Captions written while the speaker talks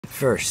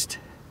First,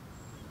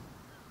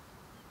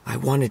 I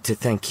wanted to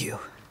thank you.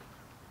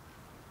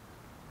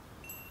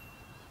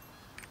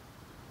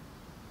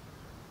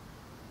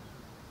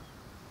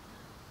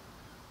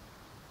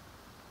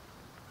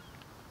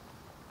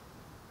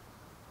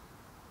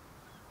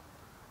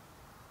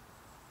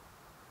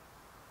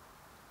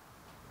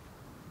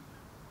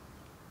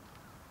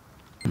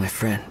 My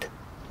friend,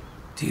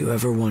 do you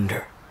ever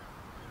wonder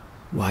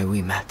why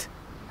we met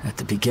at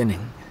the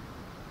beginning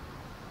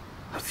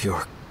of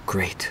your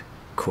great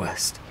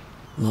quest?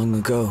 Long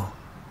ago,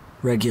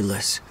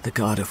 Regulus, the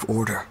god of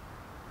order,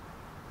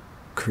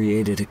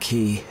 created a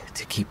key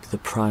to keep the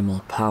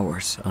primal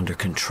powers under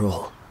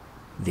control.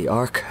 The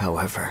Ark,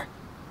 however,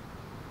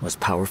 was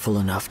powerful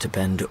enough to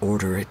bend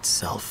order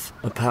itself.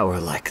 A power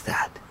like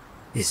that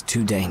is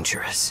too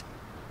dangerous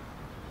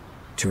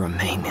to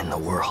remain in the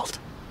world.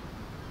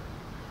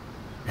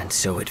 And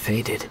so it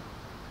faded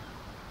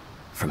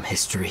from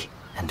history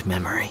and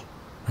memory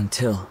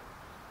until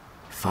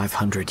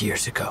 500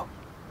 years ago,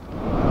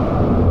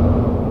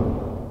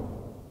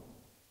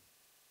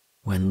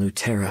 when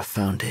Lutera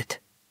found it,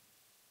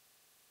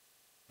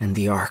 and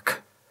the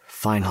Ark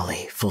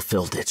finally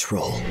fulfilled its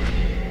role.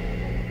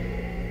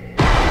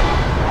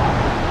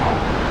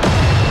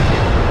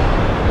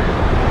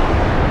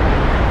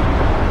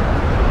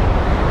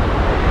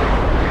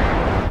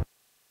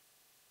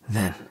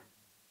 Then,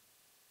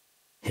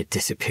 it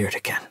disappeared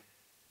again.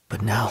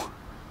 But now,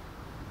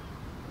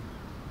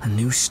 a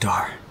new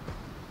star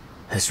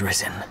has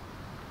risen.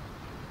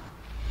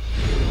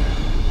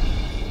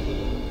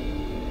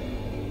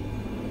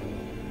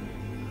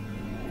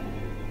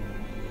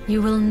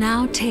 You will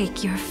now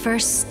take your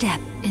first step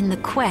in the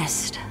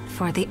quest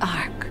for the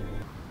Ark.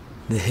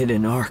 The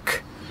hidden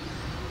Ark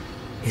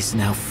is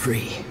now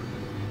free.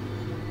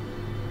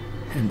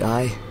 And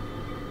I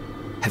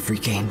have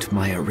regained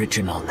my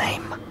original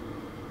name.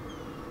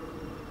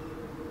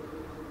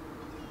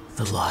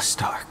 The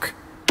Lost Ark.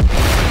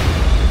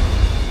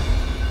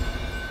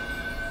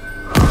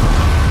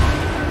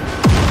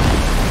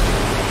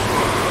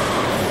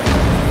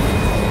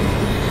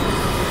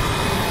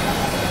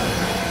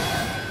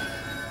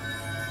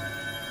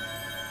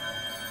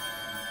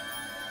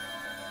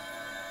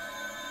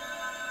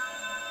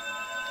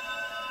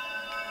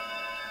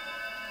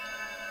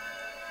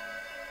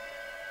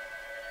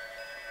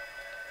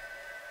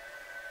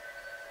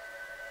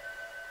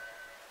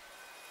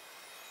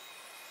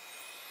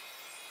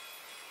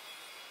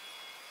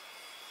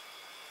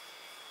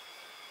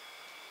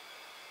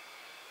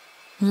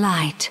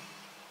 Light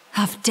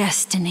of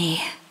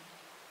destiny.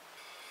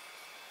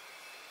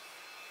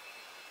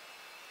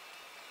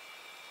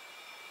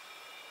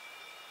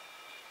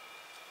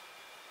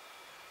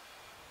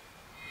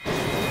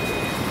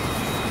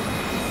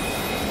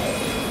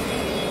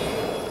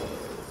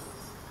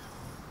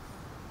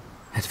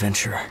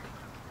 Adventurer,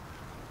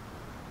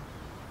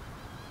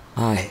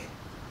 I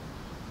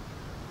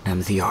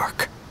am the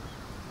Ark.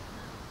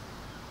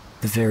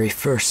 The very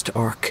first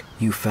Ark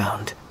you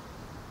found.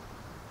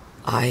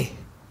 I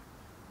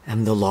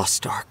am the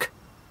Lost Ark,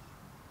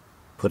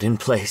 put in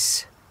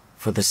place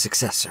for the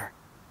successor.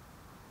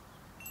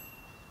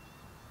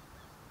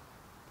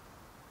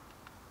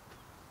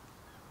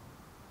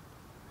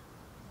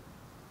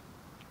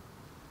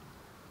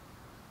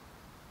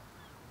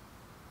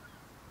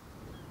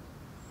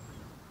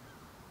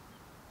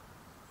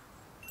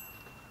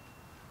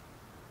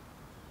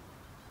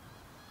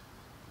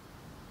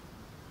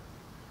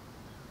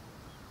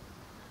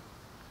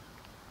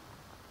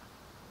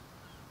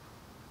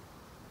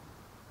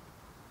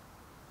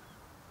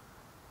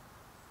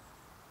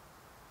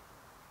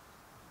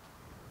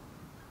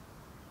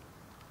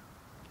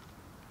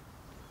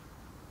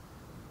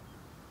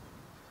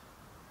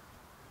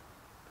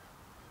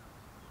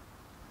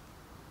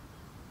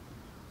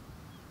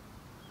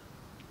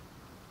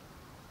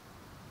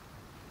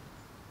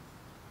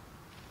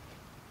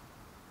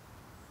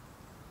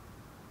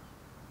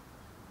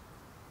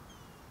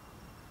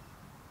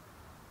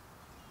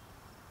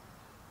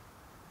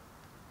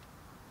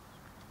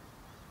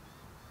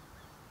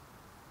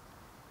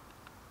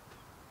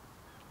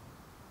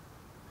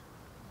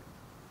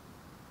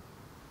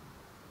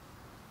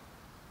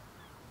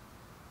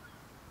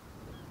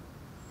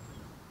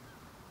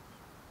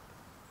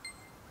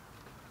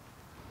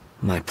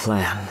 My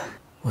plan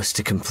was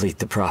to complete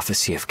the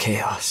prophecy of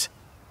chaos,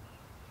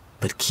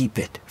 but keep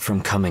it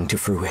from coming to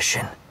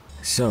fruition.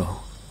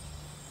 So,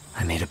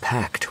 I made a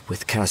pact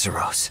with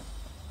Kazaros.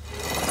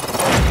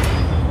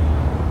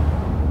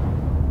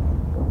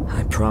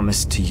 I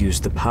promised to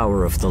use the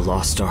power of the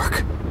Lost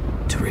Ark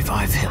to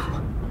revive him.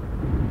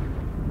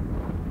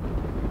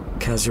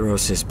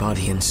 Kazaros'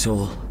 body and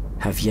soul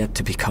have yet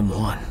to become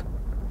one,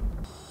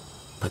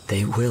 but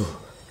they will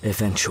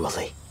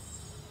eventually.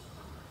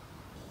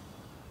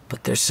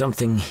 But there's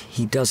something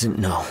he doesn't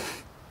know.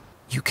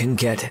 You can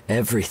get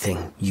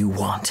everything you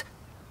want,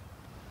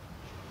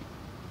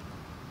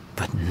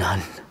 but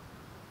none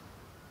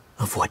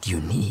of what you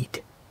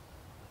need.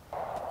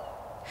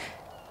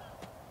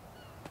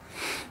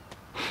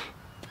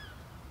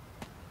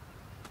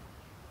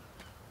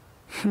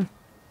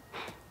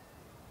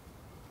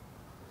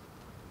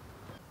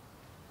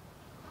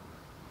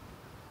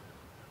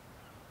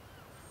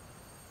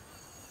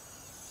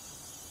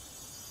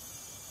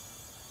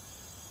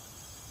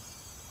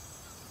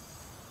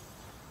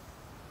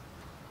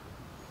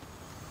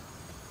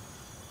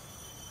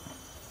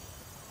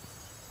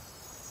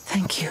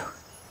 Thank you.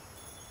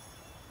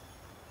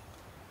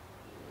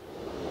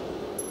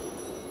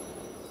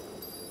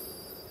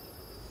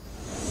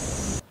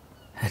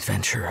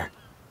 Adventurer,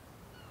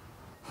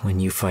 when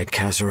you fight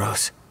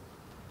Kazuros,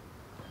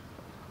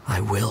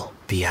 I will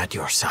be at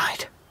your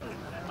side.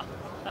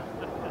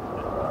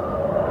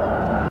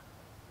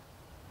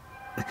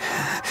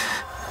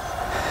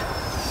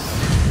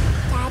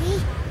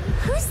 Daddy?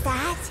 Who's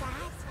that?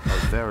 A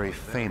very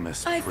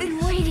famous I've been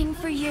priest. waiting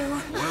for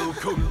you.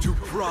 Welcome to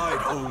Pride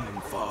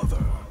Home, Father.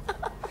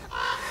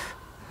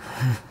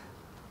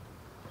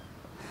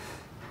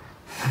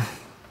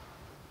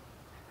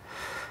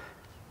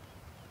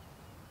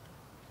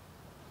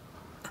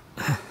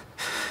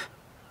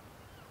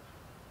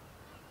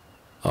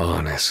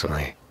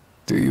 Honestly,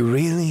 do you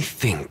really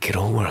think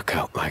it'll work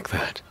out like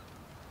that?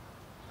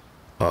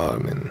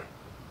 Armin.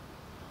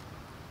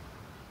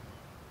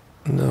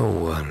 No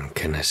one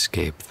can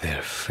escape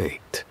their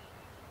fate.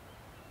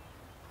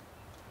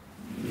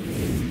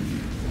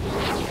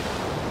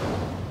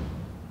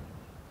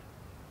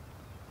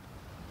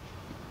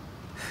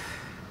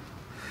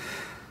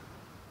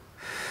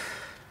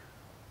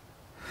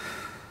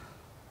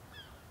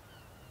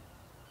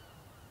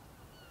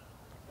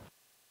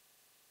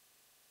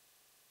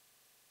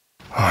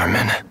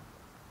 Armin.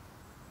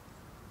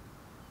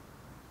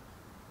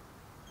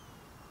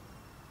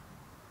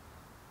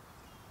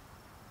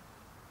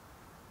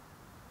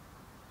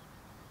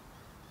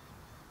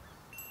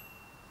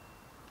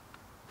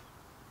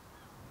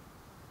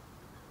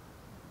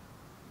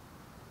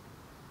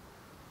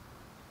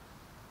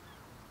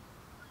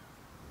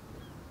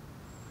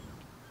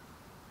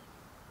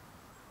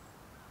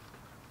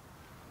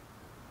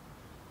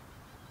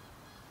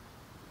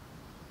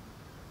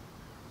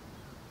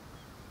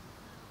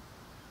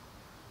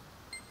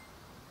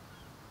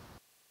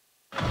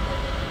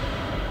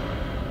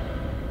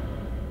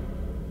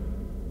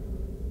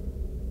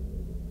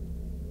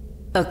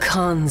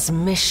 Akan's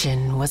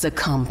mission was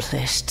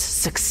accomplished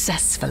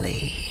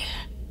successfully.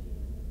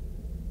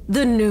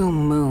 The new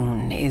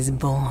moon is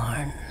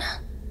born.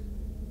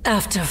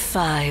 After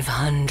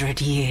 500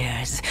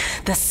 years,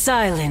 the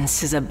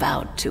silence is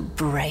about to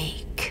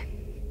break.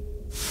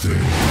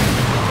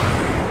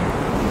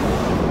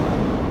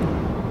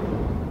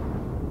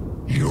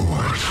 Your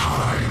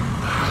time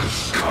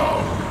has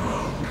come.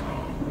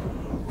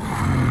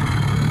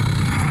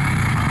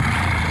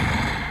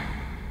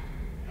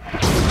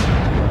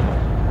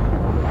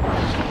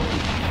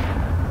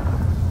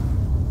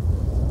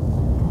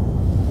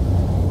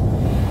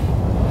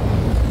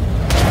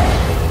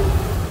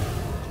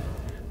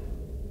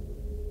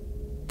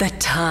 The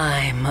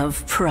time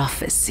of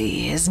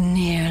prophecy is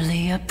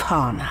nearly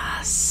upon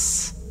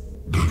us.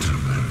 The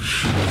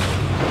dimension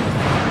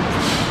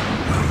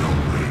and the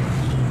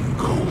ring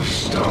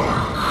goes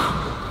dark.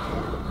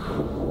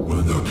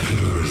 When the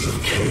pillars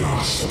of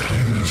chaos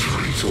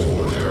penetrate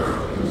order,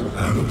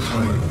 and the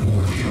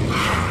primordial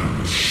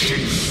hand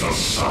shakes the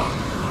sun,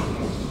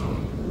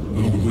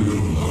 the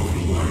will of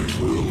light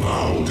will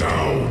bow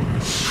down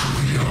to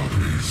the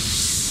abyss.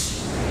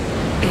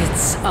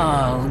 It's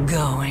all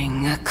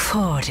going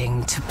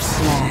according to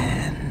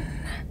plan.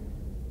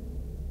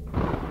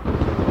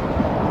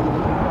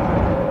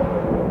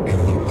 In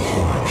the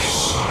parched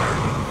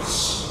silence,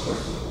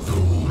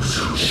 those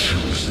who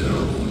choose their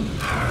own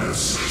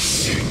paths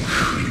sink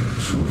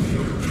into the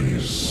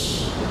abyss.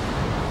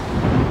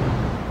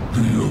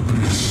 The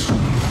abyss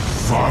will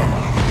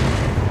finally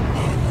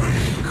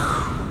awake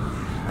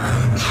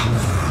and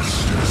traverse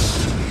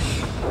destiny,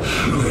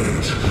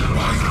 led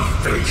by the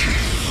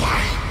fated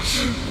light.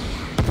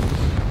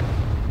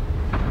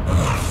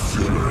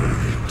 After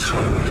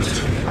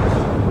eternity,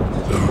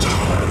 the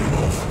time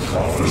of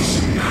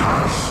prophecy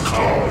has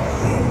come.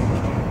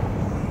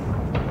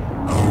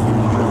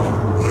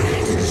 Our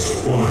wait is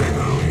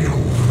finally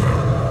over.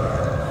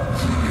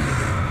 The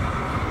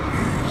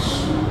end is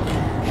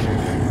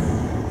beginning.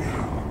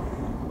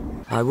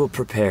 I will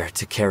prepare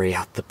to carry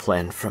out the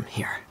plan from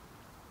here.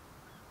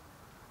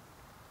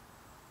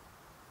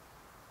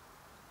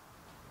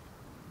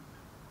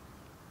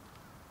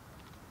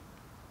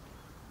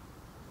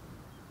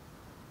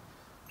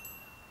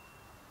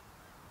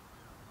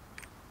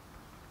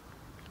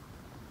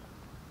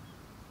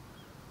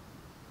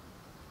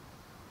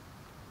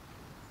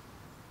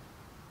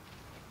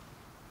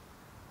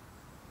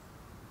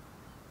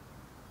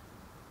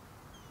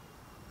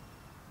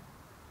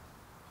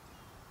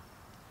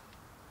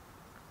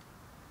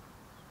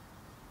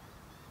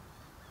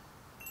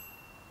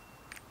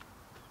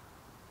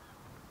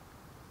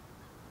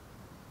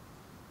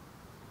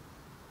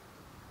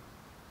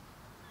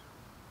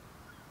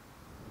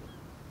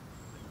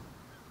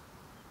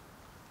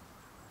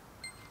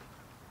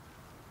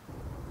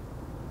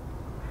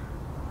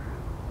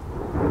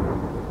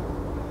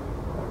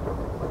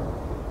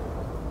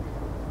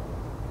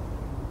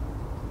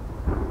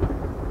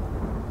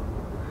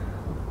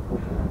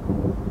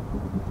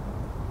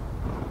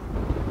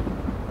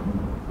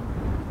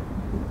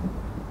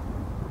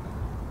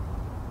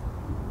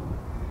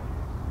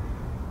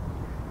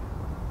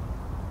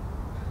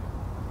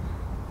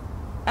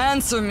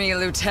 Answer me,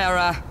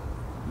 Lutera.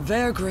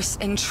 Vergris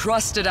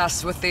entrusted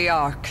us with the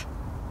Ark.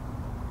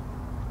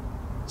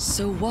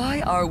 So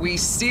why are we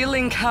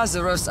sealing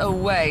Kazaros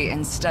away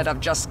instead of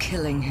just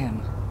killing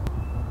him?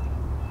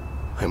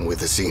 I'm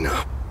with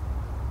Azina.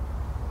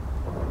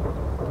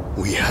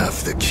 We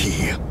have the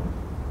key.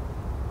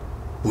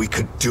 We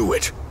could do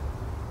it.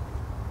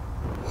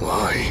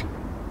 Why?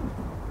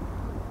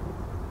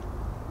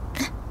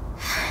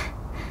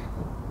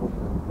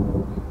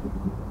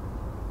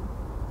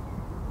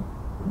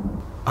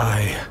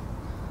 I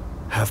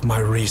have my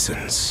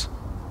reasons.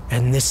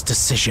 And this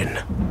decision,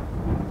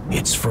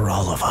 it's for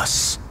all of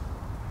us.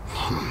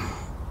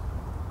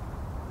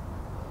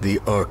 The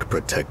Ark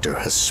Protector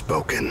has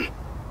spoken.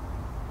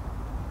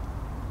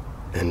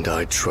 And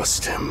I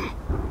trust him.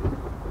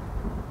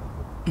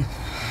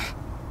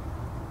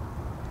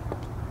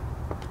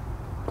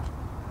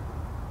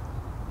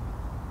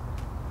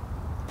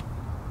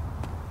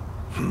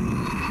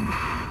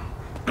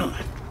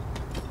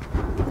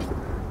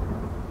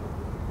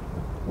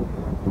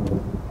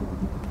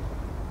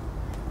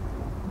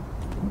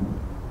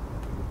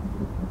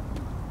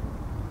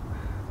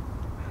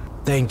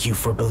 Thank you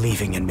for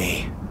believing in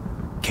me,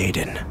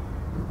 Kaidan.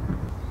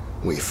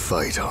 We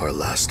fight our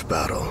last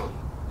battle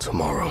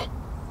tomorrow.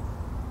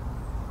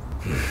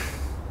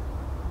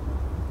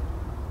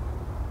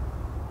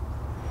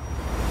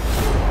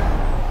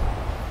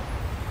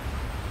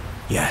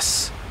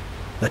 Yes,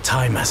 the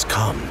time has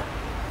come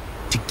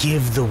to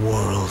give the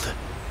world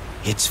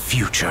its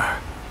future.